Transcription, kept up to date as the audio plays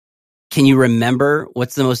Can you remember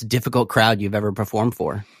what's the most difficult crowd you've ever performed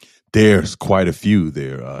for? There's quite a few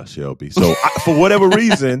there, Shelby. So for whatever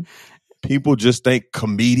reason, people just think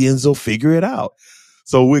comedians will figure it out.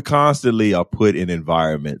 So we constantly are put in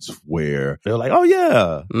environments where they're like, oh,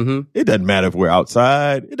 yeah, It doesn't matter if we're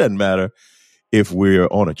outside. It doesn't matter if we're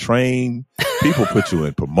on a train. People put you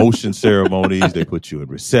in promotion ceremonies. They put you in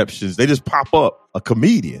receptions. They just pop up a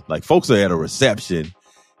comedian. Like folks are at a reception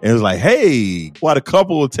and it's like, hey, while the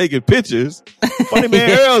couple are taking pictures, Funny Man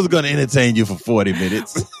Earl's going to entertain you for 40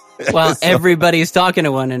 minutes. Well, everybody's talking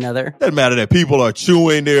to one another. Doesn't matter that people are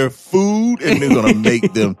chewing their food and they're going to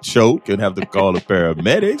make them choke and have to call the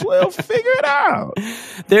paramedics. Well, figure it out.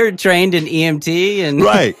 They're trained in EMT and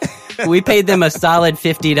right. We paid them a solid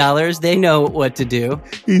 $50. They know what to do.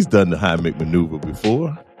 He's done the Heimlich maneuver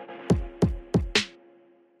before.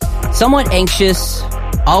 Somewhat anxious,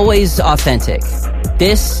 always authentic.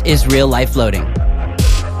 This is Real Life Loading.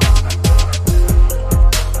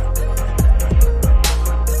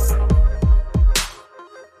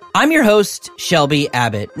 I'm your host, Shelby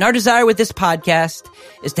Abbott, and our desire with this podcast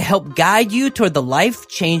is to help guide you toward the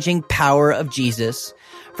life-changing power of Jesus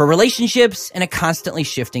for relationships in a constantly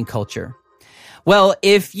shifting culture. Well,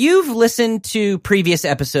 if you've listened to previous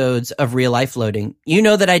episodes of Real Life Loading, you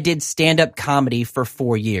know that I did stand-up comedy for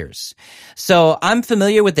 4 years. So I'm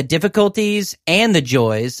familiar with the difficulties and the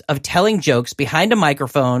joys of telling jokes behind a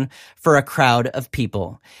microphone for a crowd of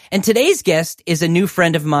people. And today's guest is a new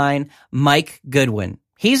friend of mine, Mike Goodwin.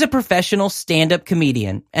 He's a professional stand-up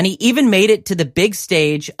comedian, and he even made it to the big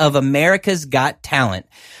stage of America's Got Talent,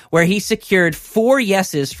 where he secured 4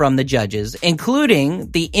 yeses from the judges,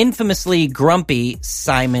 including the infamously grumpy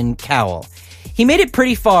Simon Cowell. He made it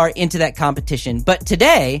pretty far into that competition, but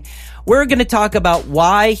today we're going to talk about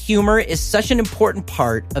why humor is such an important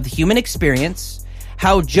part of the human experience,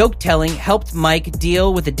 how joke-telling helped Mike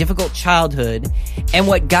deal with a difficult childhood, and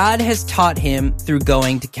what God has taught him through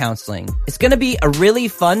going to counseling. It's going to be a really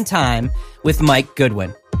fun time with Mike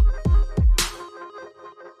Goodwin.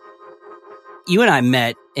 You and I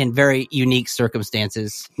met in very unique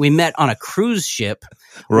circumstances. We met on a cruise ship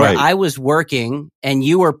where I was working and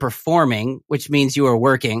you were performing, which means you were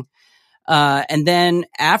working. And then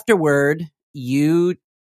afterward, you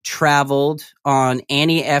traveled on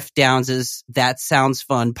Annie F. Downs's That Sounds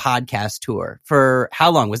Fun podcast tour for how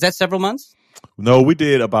long? Was that several months? No, we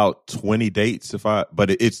did about 20 dates, but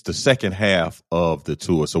it's the second half of the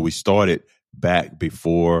tour. So we started back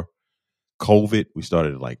before COVID. We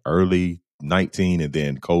started like early 19, and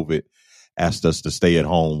then COVID asked us to stay at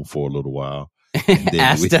home for a little while.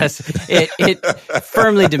 It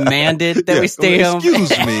firmly demanded that we stay home. Excuse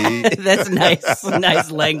me. That's nice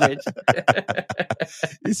language.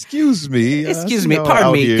 Excuse me.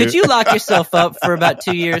 Pardon me. Could you lock yourself up for about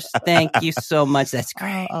 2 years? Thank you so much. That's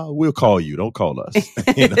great. We'll call you. Don't call us.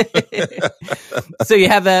 So you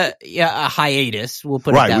have a hiatus. We'll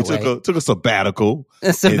put it that way. We took a sabbatical.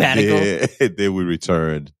 And then we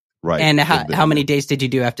returned. Right. And how many days did you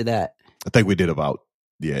do after that? I think we did about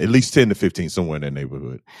at least 10 to 15, somewhere in that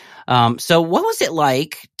neighborhood. So what was it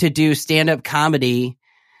like to do stand-up comedy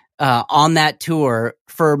on that tour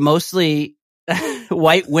for mostly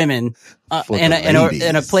white women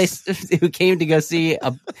in a place who came to go see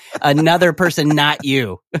another person, not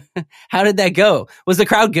you? How did that go? Was the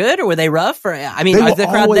crowd good or were they rough? Or I mean, they were the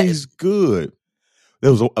crowd always good.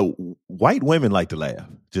 There was white women like to laugh.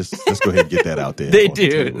 Just let's go ahead and get that out there. They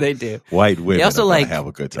do. White women they also like have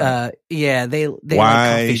a good time. They wine, like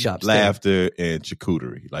coffee shops, laughter, and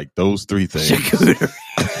charcuterie. Like those 3 things. Charcuterie.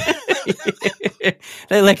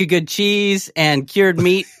 They like a good cheese and cured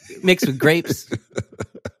meat mixed with grapes.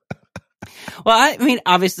 Well, I mean,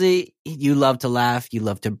 obviously, you love to laugh. You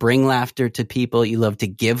love to bring laughter to people. You love to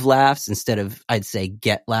give laughs instead of, I'd say,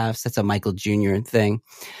 get laughs. That's a Michael Jr. thing.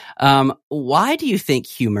 Why do you think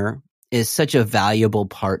humor is such a valuable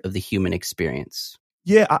part of the human experience?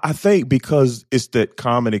 Yeah, I think because it's that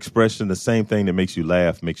common expression, the same thing that makes you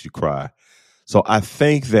laugh, makes you cry. So I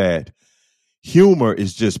think that humor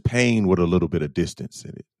is just pain with a little bit of distance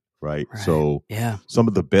in it, right? So some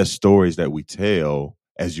of the best stories that we tell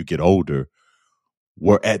as you get older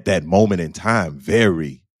were at that moment in time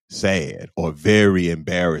very sad or very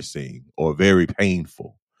embarrassing or very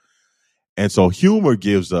painful. And so humor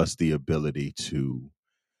gives us the ability to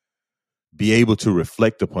be able to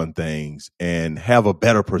reflect upon things and have a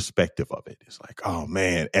better perspective of it. It's like, oh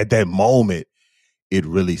man, at that moment, it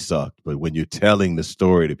really sucked. But when you're telling the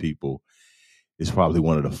story to people, it's probably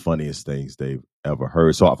one of the funniest things they've ever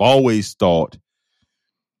heard. So I've always thought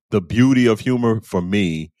the beauty of humor for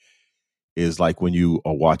me is like when you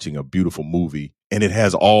are watching a beautiful movie and it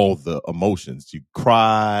has all the emotions. You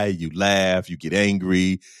cry, you laugh, you get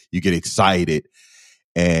angry, you get excited.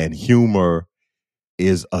 And humor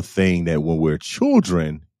is a thing that when we're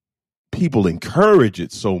children, people encourage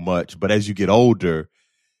it so much. But as you get older,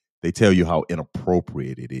 they tell you how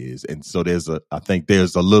inappropriate it is. And so I think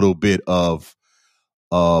there's a little bit of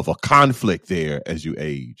a conflict there as you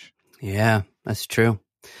age. Yeah, that's true.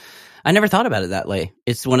 I never thought about it that way.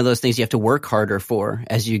 It's one of those things you have to work harder for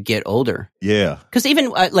as you get older. Yeah. Because even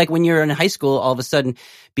like when you're in high school, all of a sudden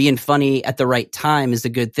being funny at the right time is a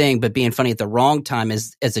good thing, but being funny at the wrong time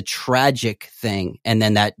is a tragic thing. And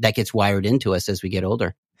then that gets wired into us as we get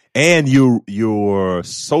older. And you're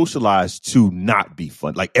socialized to not be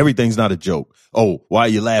fun. Like everything's not a joke. Oh, why are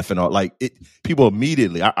you laughing? Or like people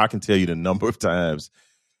immediately, I can tell you the number of times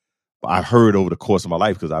I heard over the course of my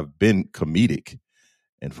life, because I've been comedic.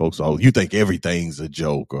 And folks, oh, you think everything's a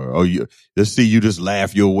joke, or oh, you just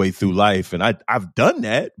laugh your way through life, and I've done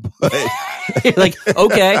that. But like,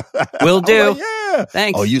 okay, will do. Like, yeah,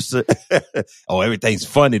 thanks. Oh, you said, oh, everything's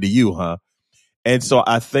funny to you, huh? And so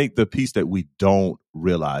I think the piece that we don't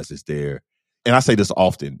realize is there, and I say this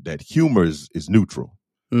often, that humor is neutral.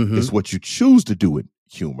 Mm-hmm. It's what you choose to do with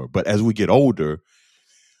humor. But as we get older,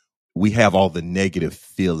 we have all the negative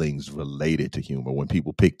feelings related to humor. When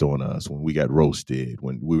people picked on us, when we got roasted,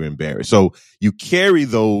 when we were embarrassed. So you carry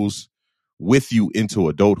those with you into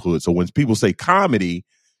adulthood. So when people say comedy,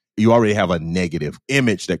 you already have a negative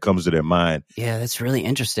image that comes to their mind. Yeah, that's really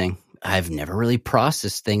interesting. I've never really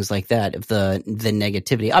processed things like that, of the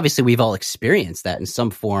negativity. Obviously, we've all experienced that in some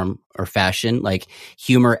form or fashion, like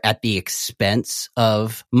humor at the expense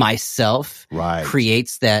of myself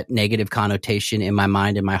creates that negative connotation in my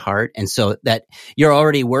mind and my heart. And so that you're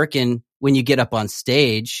already working when you get up on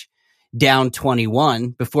stage down 21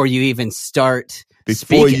 before you even start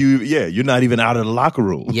speaking. You're not even out of the locker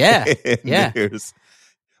room. Yeah, yeah.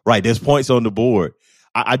 There's points on the board.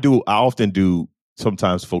 I often do.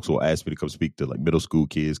 Sometimes folks will ask me to come speak to like middle school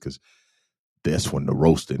kids, because that's when the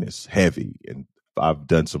roasting is heavy. And I've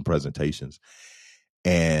done some presentations,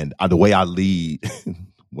 and the way I lead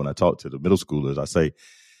when I talk to the middle schoolers, I say,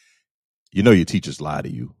 your teachers lie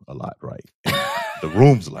to you a lot, right? And the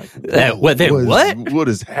room's like, what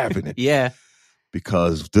is happening? Yeah.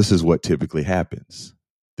 Because this is what typically happens.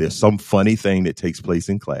 There's some funny thing that takes place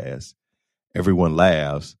in class. Everyone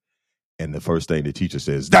laughs. And the first thing the teacher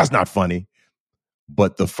says, that's not funny.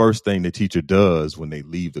 But the first thing the teacher does when they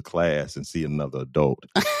leave the class and see another adult,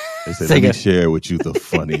 they say, let me share with you the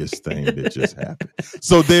funniest thing that just happened.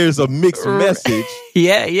 So there's a mixed message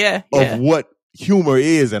of what humor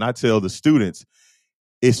is. And I tell the students,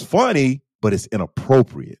 it's funny, but it's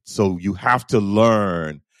inappropriate. So you have to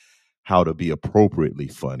learn how to be appropriately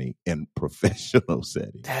funny in professional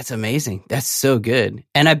settings. That's amazing. That's so good.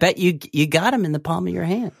 And I bet you got them in the palm of your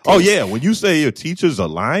hand. Oh, yeah. When you say your teachers are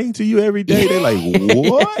lying to you every day, they're like,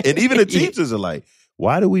 what? And even the teachers are like,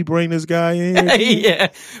 why do we bring this guy in? Yeah.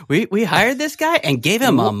 We hired this guy and gave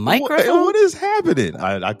him a microphone? What is happening?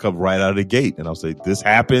 I come right out of the gate and I'll say, this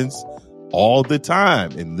happens all the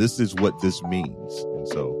time. And this is what this means. And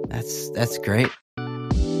so that's great.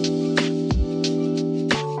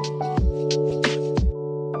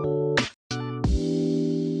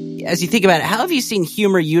 As you think about it, how have you seen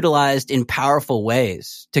humor utilized in powerful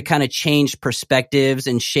ways to kind of change perspectives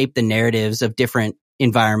and shape the narratives of different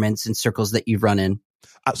environments and circles that you've run in?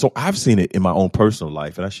 So I've seen it in my own personal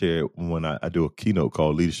life, and I share when I do a keynote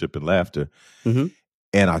called Leadership and Laughter, mm-hmm.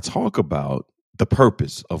 and I talk about the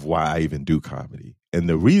purpose of why I even do comedy. And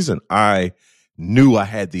the reason I knew I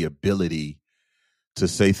had the ability to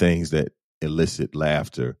say things that elicit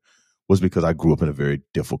laughter was because I grew up in a very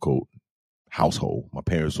difficult household. My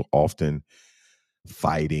parents were often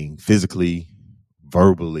fighting physically,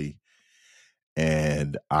 verbally.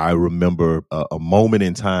 And I remember a moment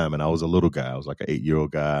in time, and I was a little guy. I was like an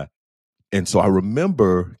 8-year-old guy. And so I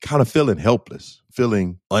remember kind of feeling helpless,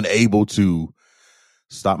 feeling unable to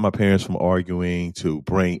stop my parents from arguing, to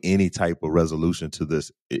bring any type of resolution to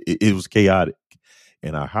this. It was chaotic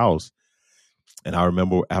in our house. And I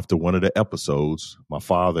remember after one of the episodes, my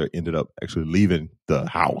father ended up actually leaving the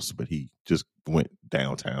house, but he just went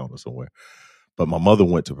downtown or somewhere. But my mother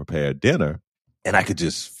went to prepare dinner, and I could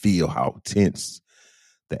just feel how tense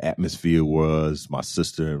the atmosphere was. My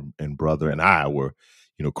sister and brother and I were,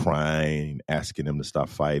 crying, asking them to stop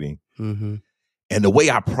fighting. Mm-hmm. And the way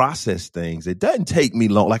I process things, it doesn't take me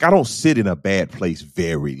long. Like, I don't sit in a bad place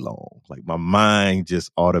very long. Like, my mind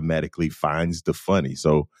just automatically finds the funny.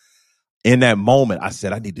 So in that moment, I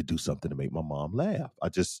said, I need to do something to make my mom laugh. I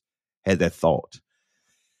just had that thought.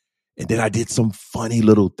 And then I did some funny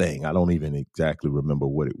little thing. I don't even exactly remember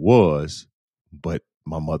what it was, but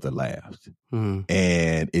my mother laughed.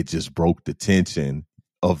 And it just broke the tension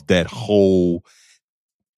of that whole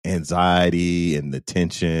anxiety and the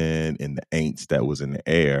tension and the angst that was in the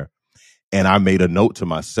air. And I made a note to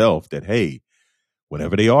myself that, hey,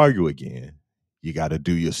 whenever they argue again, you got to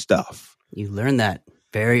do your stuff. You learned that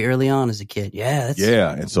very early on as a kid.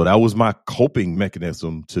 Yeah. And so that was my coping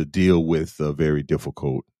mechanism to deal with a very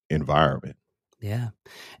difficult environment. Yeah.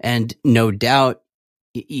 And no doubt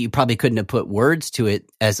you probably couldn't have put words to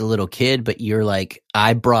it as a little kid, but you're like,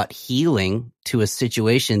 I brought healing to a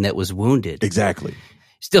situation that was wounded. Exactly.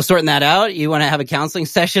 Still sorting that out? You want to have a counseling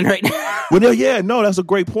session right now? Well, no, that's a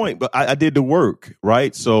great point. But I did the work,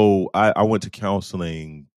 right? So I went to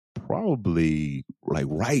counseling probably like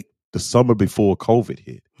right the summer before COVID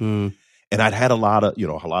hit. And I'd had a lot of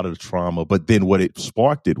the trauma. But then what it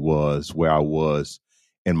sparked it was where I was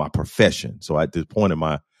in my profession. So at this point in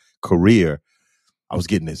my career, I was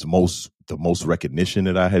getting the most recognition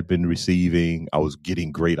that I had been receiving. I was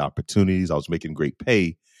getting great opportunities. I was making great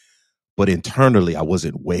pay. But internally, I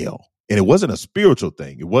wasn't well. And it wasn't a spiritual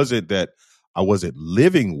thing. It wasn't that I wasn't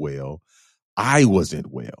living well. I wasn't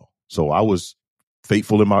well. So I was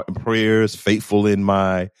faithful in my prayers, faithful in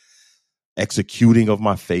my executing of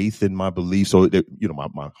my faith and my belief. So,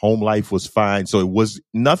 my home life was fine. So it was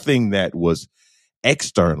nothing that was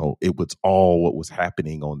external. It was all what was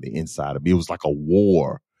happening on the inside of me. It was like a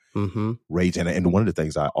war raging. And one of the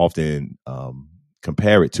things I often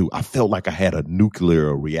compare it to, I felt like I had a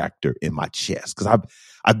nuclear reactor in my chest because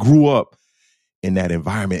I grew up in that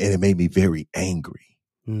environment and it made me very angry.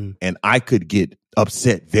 And I could get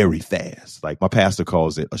upset very fast. Like my pastor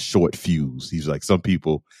calls it a short fuse. He's like, some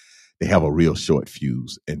people, they have a real short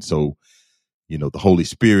fuse. And so, the Holy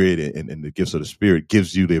Spirit and the gifts of the Spirit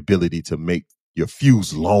gives you the ability to make your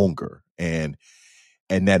fuse longer. And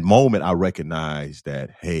in that moment, I recognized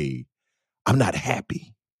that, hey, I'm not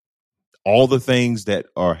happy. All the things that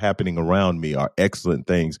are happening around me are excellent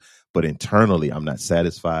things, but internally, I'm not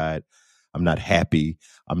satisfied. I'm not happy.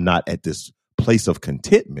 I'm not at this place of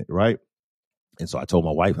contentment, right? And so I told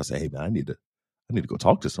my wife, I said, hey, man, I need to go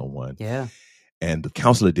talk to someone. Yeah. And the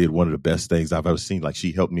counselor did one of the best things I've ever seen. Like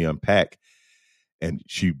she helped me unpack. And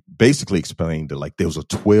she basically explained that like there was a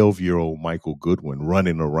 12-year-old Michael Goodwin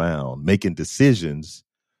running around making decisions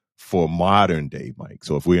for modern day Mike.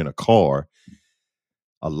 So if we're in a car,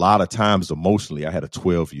 a lot of times emotionally, I had a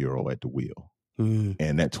 12-year-old at the wheel.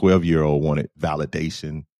 And that 12-year-old wanted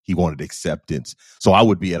validation. He wanted acceptance. So I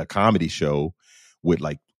would be at a comedy show with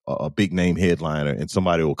like a big name headliner and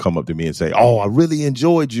somebody will come up to me and say, oh, I really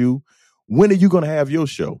enjoyed you. When are you going to have your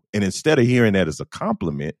show? And instead of hearing that as a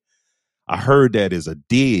compliment, I heard that as a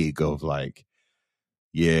dig of like,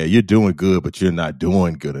 yeah, you're doing good, but you're not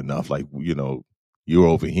doing good enough. Like, you're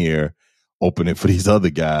over here opening for these other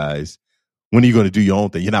guys. When are you going to do your own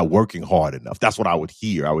thing? You're not working hard enough. That's what I would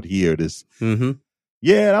hear. I would hear this.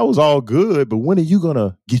 Yeah, that was all good, but when are you going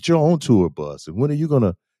to get your own tour bus? And when are you going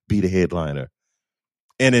to be the headliner?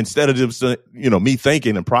 And instead of just, me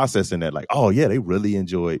thinking and processing that like, oh, yeah, they really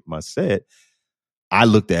enjoyed my set, I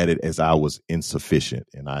looked at it as I was insufficient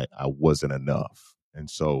and I wasn't enough. And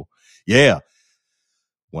so, yeah,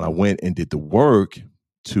 when I went and did the work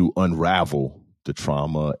to unravel the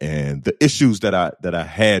trauma and the issues that I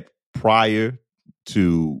had prior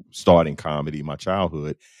to starting comedy, my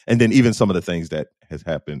childhood, and then even some of the things that has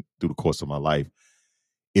happened through the course of my life,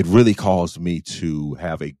 it really caused me to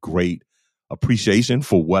have a great appreciation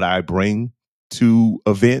for what I bring to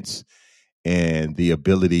events and the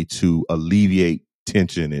ability to alleviate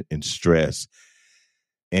tension and stress.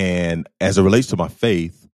 And as it relates to my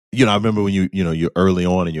faith, I remember when you're early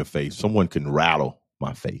on in your faith, someone can rattle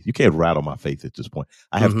my faith. You can't rattle my faith at this point.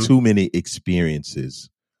 I have too many experiences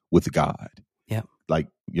with God. Yeah. Like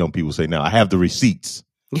young people say now, I have the receipts.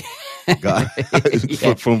 God,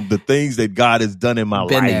 from the things that God has done in my life.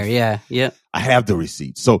 There, yeah. I have the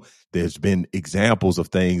receipts. So there's been examples of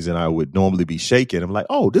things and I would normally be shaken. I'm like,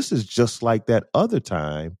 oh, this is just like that other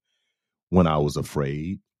time when I was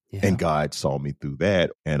afraid. Yeah. And God saw me through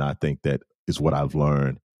that. And I think that is what I've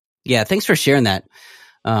learned. Yeah, thanks for sharing that.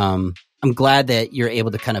 I'm glad that you're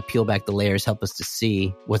able to kind of peel back the layers, help us to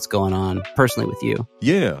see what's going on personally with you.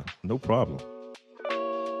 Yeah, no problem.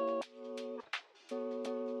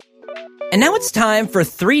 And now it's time for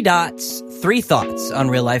 3 dots, 3 thoughts on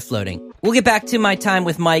real life floating. We'll get back to my time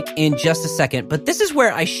with Mike in just a second, but this is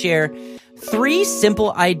where I share 3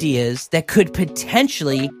 simple ideas that could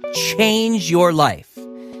potentially change your life.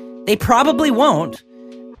 They probably won't,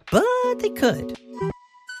 but they could.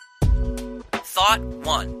 Thought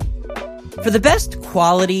 1. For the best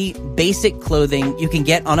quality, basic clothing you can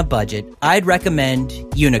get on a budget, I'd recommend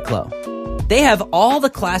Uniqlo. They have all the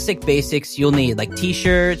classic basics you'll need, like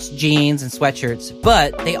t-shirts, jeans, and sweatshirts,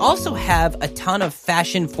 but they also have a ton of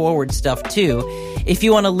fashion-forward stuff too, if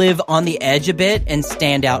you want to live on the edge a bit and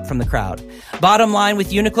stand out from the crowd. Bottom line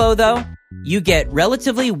with Uniqlo, though, you get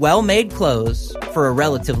relatively well-made clothes for a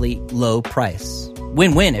relatively low price.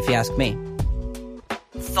 Win-win, if you ask me.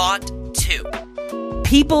 Thought 2.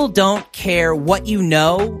 People don't care what you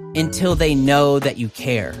know until they know that you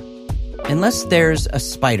care. Unless there's a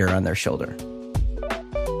spider on their shoulder.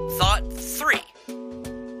 Thought 3.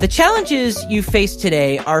 The challenges you face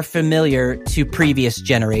today are familiar to previous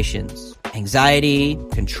generations. Anxiety,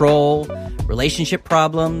 control, relationship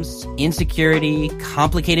problems, insecurity,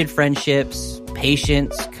 complicated friendships,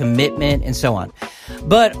 patience, commitment, and so on.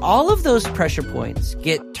 But all of those pressure points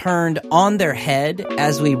get turned on their head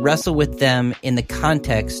as we wrestle with them in the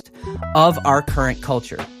context of our current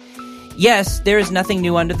culture. Yes, there is nothing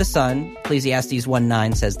new under the sun. Ecclesiastes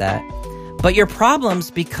 1:9 says that. But your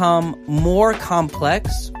problems become more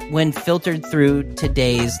complex when filtered through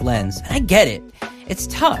today's lens. I get it. It's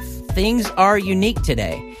tough. Things are unique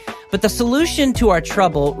today. But the solution to our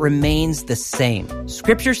trouble remains the same.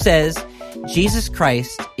 Scripture says Jesus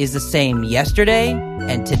Christ is the same yesterday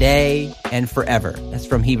and today and forever. That's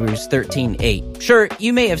from Hebrews 13:8. Sure,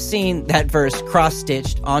 you may have seen that verse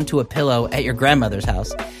cross-stitched onto a pillow at your grandmother's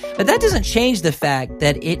house, but that doesn't change the fact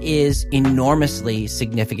that it is enormously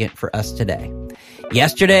significant for us today.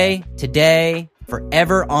 Yesterday, today,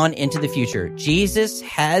 forever on into the future, Jesus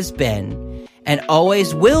has been and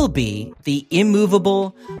always will be the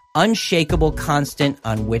immovable, unshakable constant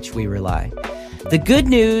on which we rely. The good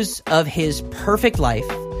news of his perfect life,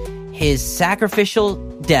 his sacrificial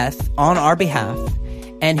death on our behalf,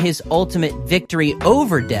 and his ultimate victory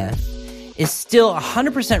over death is still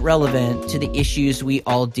 100% relevant to the issues we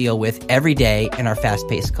all deal with every day in our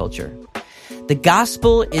fast-paced culture. The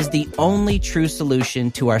gospel is the only true solution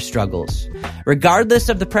to our struggles, regardless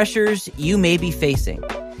of the pressures you may be facing.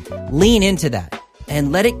 Lean into that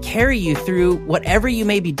and let it carry you through whatever you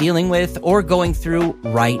may be dealing with or going through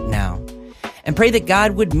right now. And pray that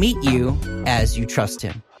God would meet you as you trust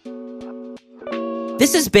him.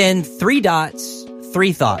 This has been 3 Dots,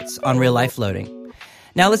 3 Thoughts on Real Life Floating.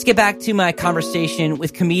 Now let's get back to my conversation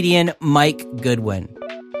with comedian Mike Goodwin.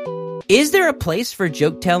 Is there a place for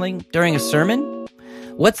joke telling during a sermon?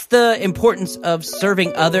 What's the importance of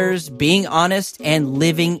serving others, being honest, and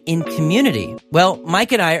living in community? Well,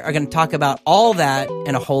 Mike and I are going to talk about all that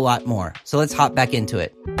and a whole lot more. So let's hop back into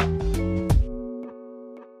it.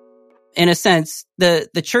 In a sense,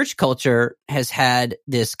 the church culture has had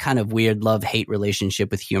this kind of weird love-hate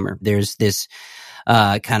relationship with humor. There's this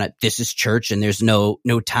kind of, this is church and there's no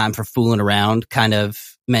time for fooling around kind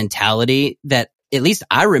of mentality that at least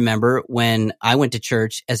I remember when I went to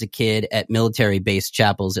church as a kid at military-based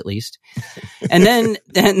chapels, at least. And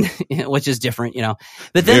then, which is different, you know,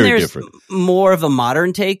 but then Very there's different. more of a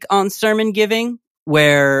modern take on sermon giving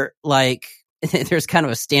where like there's kind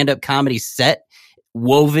of a stand-up comedy set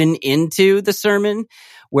woven into the sermon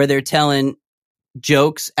where they're telling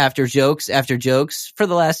jokes after jokes after jokes for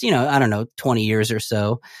the last, 20 years or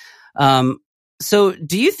so. So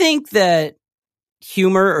do you think that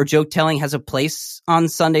humor or joke telling has a place on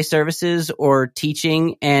Sunday services or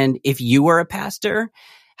teaching? And if you were a pastor,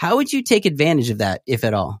 how would you take advantage of that, if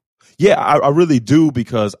at all? Yeah, I really do,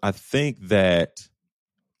 because I think that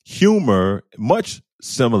humor, much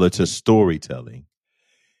similar to storytelling,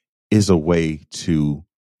 is a way to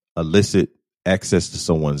elicit access to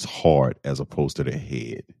someone's heart as opposed to their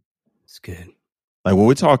head. It's good. Like when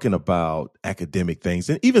we're talking about academic things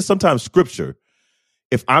and even sometimes scripture,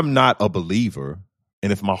 if I'm not a believer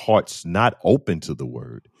and if my heart's not open to the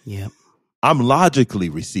word, I'm logically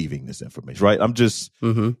receiving this information, right? I'm just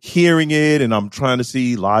hearing it and I'm trying to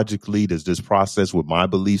see logically, does this process with my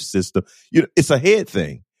belief system? It's a head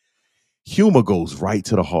thing. Humor goes right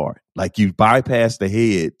to the heart. Like you bypass the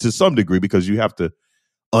head to some degree because you have to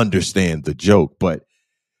understand the joke. But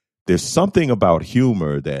there's something about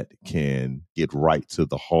humor that can get right to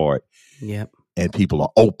the heart. Yep. And people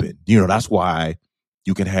are open. That's why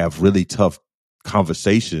you can have really tough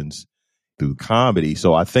conversations through comedy.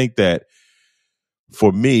 So I think that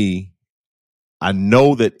for me, I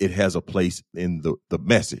know that it has a place in the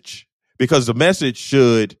message, because the message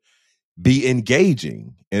should be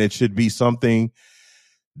engaging and it should be something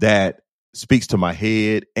that speaks to my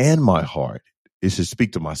head and my heart. It should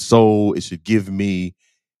speak to my soul. It should give me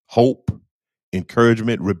hope,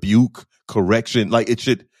 encouragement, rebuke, correction. Like it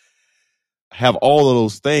should have all of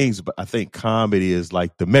those things. But I think comedy is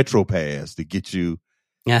like the Metro Pass to get you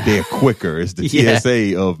there quicker. It's the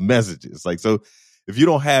TSA of messages. Like, so if you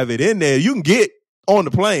don't have it in there, you can get on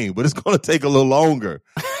the plane, but it's going to take a little longer.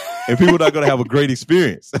 And people are not going to have a great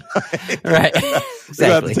experience. Right. Exactly.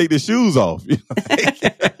 You have to take their shoes off. You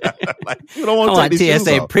don't want to take their shoes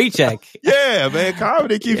TSA off. pre-check. Yeah, man.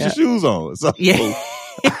 Comedy keeps your shoes on. So. Yeah.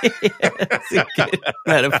 That's a good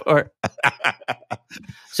metaphor.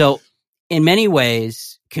 So in many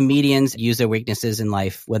ways, comedians use their weaknesses in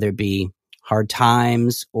life, whether it be hard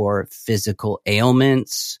times or physical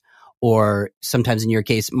ailments, or sometimes in your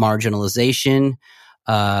case, marginalization,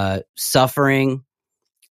 suffering,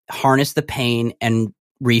 harness the pain and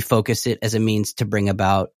refocus it as a means to bring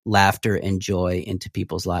about laughter and joy into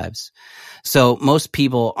people's lives. So most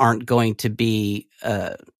people aren't going to be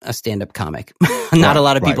a stand-up comic. Not a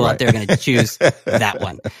lot of people out there are going to choose that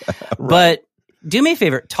one. But do me a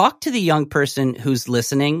favor, talk to the young person who's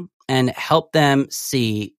listening and help them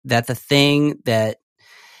see that the thing that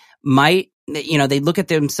might, they look at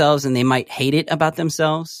themselves and they might hate it about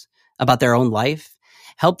themselves, about their own life.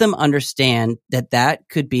 Help them understand that that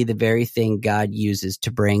could be the very thing God uses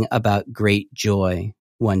to bring about great joy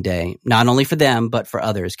one day, not only for them, but for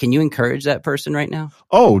others. Can you encourage that person right now?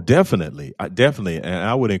 Oh, definitely. Definitely. And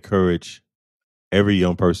I would encourage every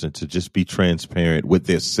young person to just be transparent with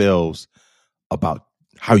themselves about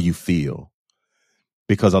how you feel.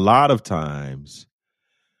 Because a lot of times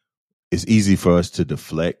it's easy for us to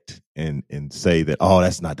deflect and say that, oh,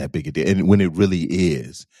 that's not that big a deal. And when it really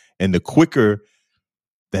is. And the quicker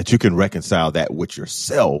that you can reconcile that with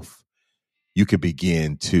yourself, you can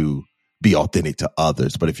begin to be authentic to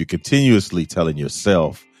others. But if you're continuously telling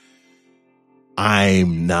yourself,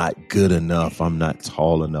 I'm not good enough, I'm not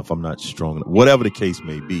tall enough, I'm not strong enough, whatever the case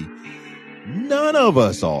may be, none of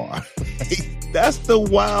us are. That's the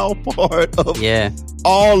wild part of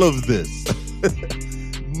all of this.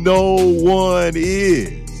 No one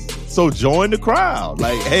is. So join the crowd.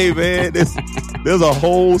 Like, hey, man, there's a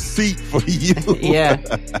whole seat for you. Yeah.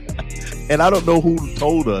 And I don't know who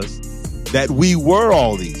told us that we were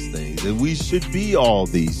all these things and we should be all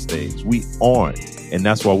these things. We aren't. And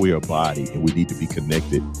that's why we're a body and we need to be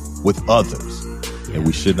connected with others. And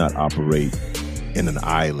we should not operate in an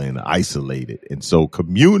island, isolated. And so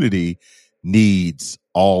community needs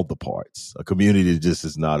all the parts. A community just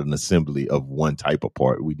is not an assembly of one type of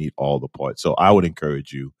part. We need all the parts. So I would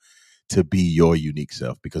encourage you to be your unique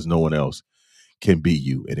self because no one else can be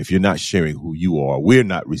you. And if you're not sharing who you are, we're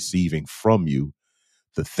not receiving from you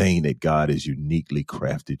the thing that God has uniquely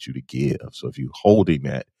crafted you to give. So if you're holding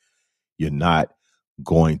that, you're not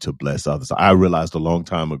going to bless others. I realized a long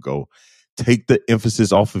time ago, take the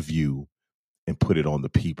emphasis off of you and put it on the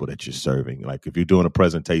people that you're serving. Like if you're doing a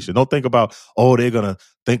presentation, don't think about, oh, they're going to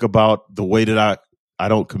think about the way that I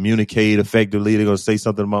don't communicate effectively. They're going to say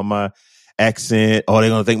something about my accent. Oh, they're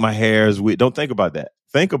going to think my hair is weird. Don't think about that.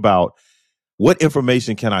 Think about what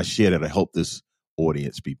information can I share that'll help this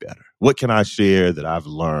audience be better? What can I share that I've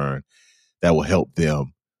learned that will help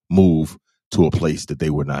them move to a place that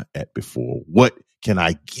they were not at before? What can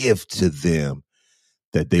I give to them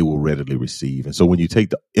that they will readily receive? And so when you take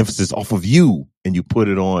the emphasis off of you and you put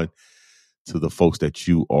it on to the folks that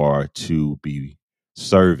you are to be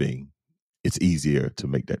serving, it's easier to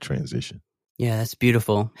make that transition. Yeah, that's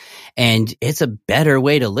beautiful. And it's a better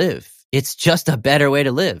way to live. It's just a better way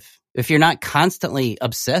to live. If you're not constantly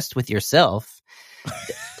obsessed with yourself,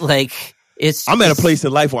 like I'm at a place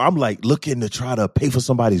in life where I'm like looking to try to pay for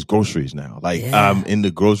somebody's groceries now. Like I'm in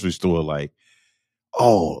the grocery store like,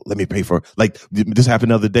 oh, let me pay for, like this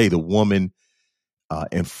happened the other day. The woman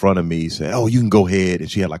in front of me said, oh, you can go ahead. And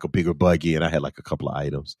she had like a bigger buggy and I had like a couple of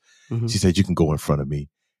items. Mm-hmm. She said, you can go in front of me.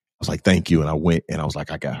 I was like, thank you. And I went and I was like,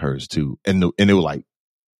 I got hers too. And they were like,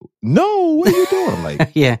 no, what are you doing? I'm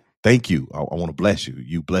like, yeah, thank you. I want to bless you.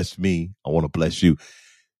 You blessed me. I want to bless you.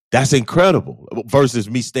 That's incredible. Versus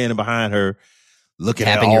me standing behind her, looking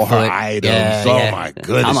at all her items. Yeah, my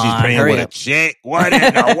goodness, she's paying with a check. What in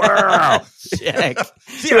the world? Check.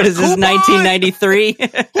 What is this, 1993?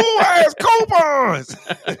 Who has coupons?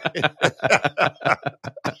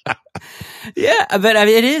 Yeah, but I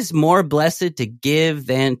mean, it is more blessed to give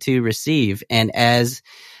than to receive. And as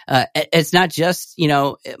it's not just,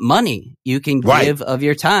 money. You can give of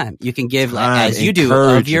your time. You can give, as you do,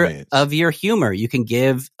 of your humor. You can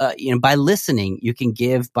give, by listening. You can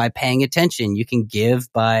give by paying attention. You can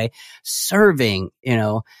give by serving,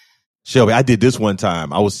 Shelby, I did this one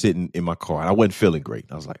time. I was sitting in my car and I wasn't feeling great.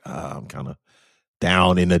 I was like, I'm kind of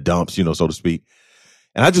down in the dumps, so to speak.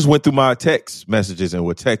 And I just went through my text messages and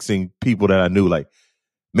were texting people that I knew, like,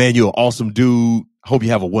 man, you're an awesome dude. Hope you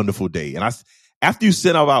have a wonderful day. And after you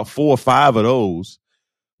send out about 4 or 5 of those,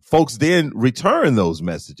 folks then return those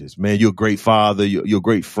messages. Man, you're a great father. You're a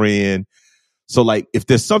great friend. So like, if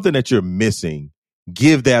there's something that you're missing,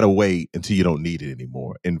 give that away until you don't need it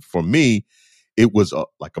anymore. And for me, it was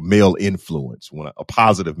like a male influence, a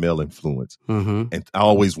positive male influence. Mm-hmm. And I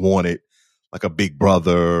always wanted like a big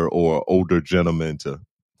brother or older gentleman to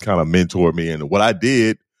kind of mentor me. And what I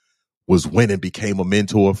did was went and became a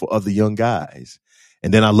mentor for other young guys.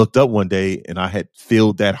 And then I looked up one day and I had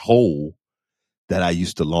filled that hole that I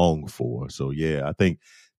used to long for. So yeah, I think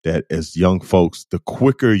that as young folks, the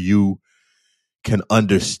quicker you can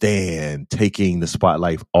understand taking the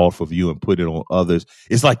spotlight off of you and put it on others.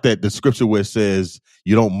 It's like the scripture where it says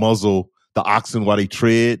you don't muzzle the oxen while they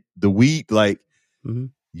tread the wheat. Like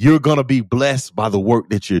you're going to be blessed by the work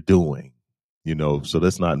that you're doing, so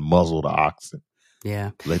let's not muzzle the oxen.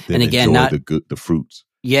 Yeah. Let them and again, enjoy the fruits.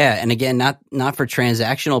 Yeah. And again, not for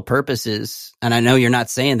transactional purposes. And I know you're not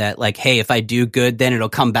saying that like, hey, if I do good, then it'll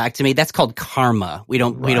come back to me. That's called karma. We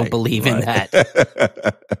don't believe in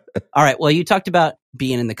that. All right. Well, you talked about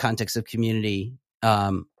being in the context of community.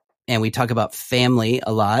 And we talk about family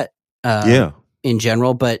a lot, in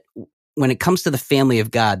general, but when it comes to the family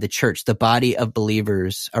of God, the church, the body of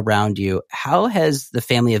believers around you, how has the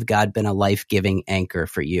family of God been a life-giving anchor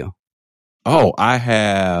for you? Oh, I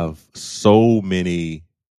have so many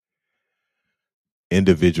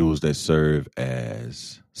individuals that serve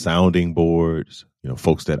as sounding boards,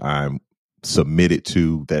 folks that I'm submitted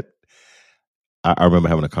to. That I remember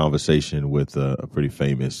having a conversation with a pretty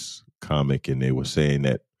famous comic, and they were saying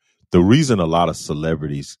that the reason a lot of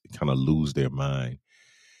celebrities kind of lose their mind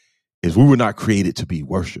is we were not created to be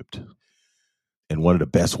worshiped. And one of the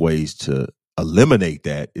best ways to eliminate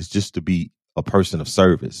that is just to be a person of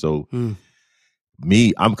service. So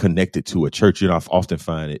I'm connected to a church. I often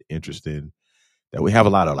find it interesting that we have a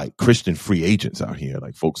lot of like Christian free agents out here.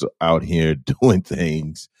 Like folks are out here doing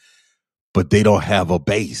things, but they don't have a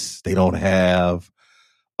base. They don't have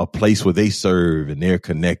a place where they serve and they're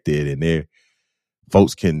connected, and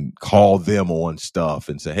folks can call them on stuff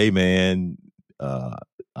and say, hey man,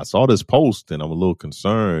 I saw this post and I'm a little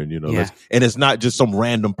concerned, and it's not just some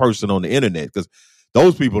random person on the internet, because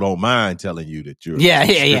those people don't mind telling you that you're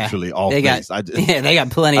scripturally off base. They got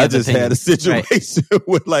plenty of opinions. Had a situation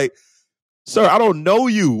with like, sir, I don't know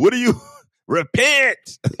you. What are you?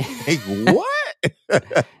 Repent. Like,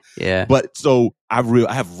 what? Yeah. But so I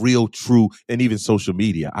have real true, and even social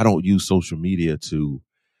media. I don't use social media to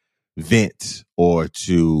vent or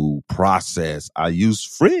to process. I use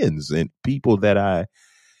friends and people that I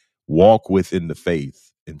walk with in the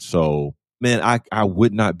faith. And so, man, I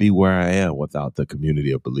would not be where I am without the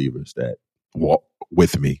community of believers that walk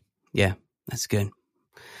with me. Yeah, that's good.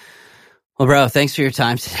 Well, bro, thanks for your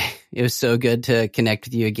time today. It was so good to connect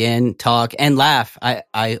with you again, talk, and laugh.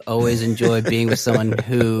 I always enjoy being with someone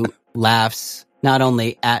who laughs not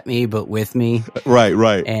only at me, but with me.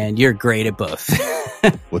 Right. And you're great at both.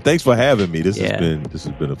 Well, thanks for having me. This has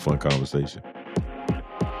been a fun conversation.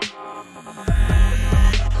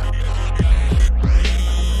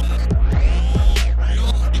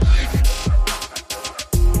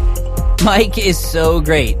 Mike is so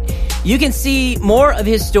great. You can see more of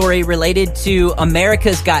his story related to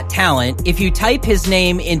America's Got Talent if you type his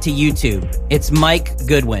name into YouTube. It's Mike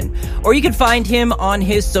Goodwin. Or you can find him on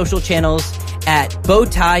his social channels at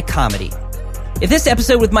Bowtie Comedy. If this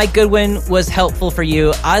episode with Mike Goodwin was helpful for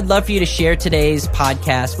you, I'd love for you to share today's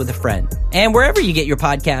podcast with a friend. And wherever you get your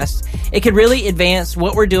podcasts, it could really advance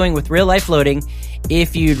what we're doing with Real Life Loading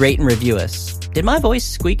if you'd rate and review us. Did my voice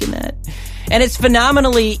squeak in that? And it's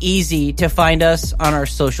phenomenally easy to find us on our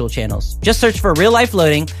social channels. Just search for Real Life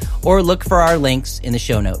Loading or look for our links in the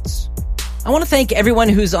show notes. I want to thank everyone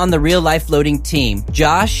who's on the Real Life Loading team: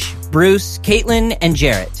 Josh, Bruce, Caitlin, and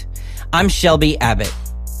Jarrett. I'm Shelby Abbott.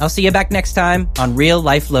 I'll see you back next time on Real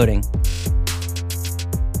Life Loading.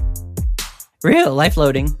 Real Life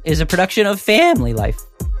Loading is a production of Family Life,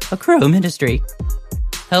 a Crew Ministry,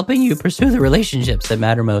 helping you pursue the relationships that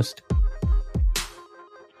matter most.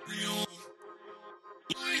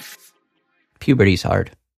 Puberty's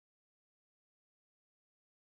hard.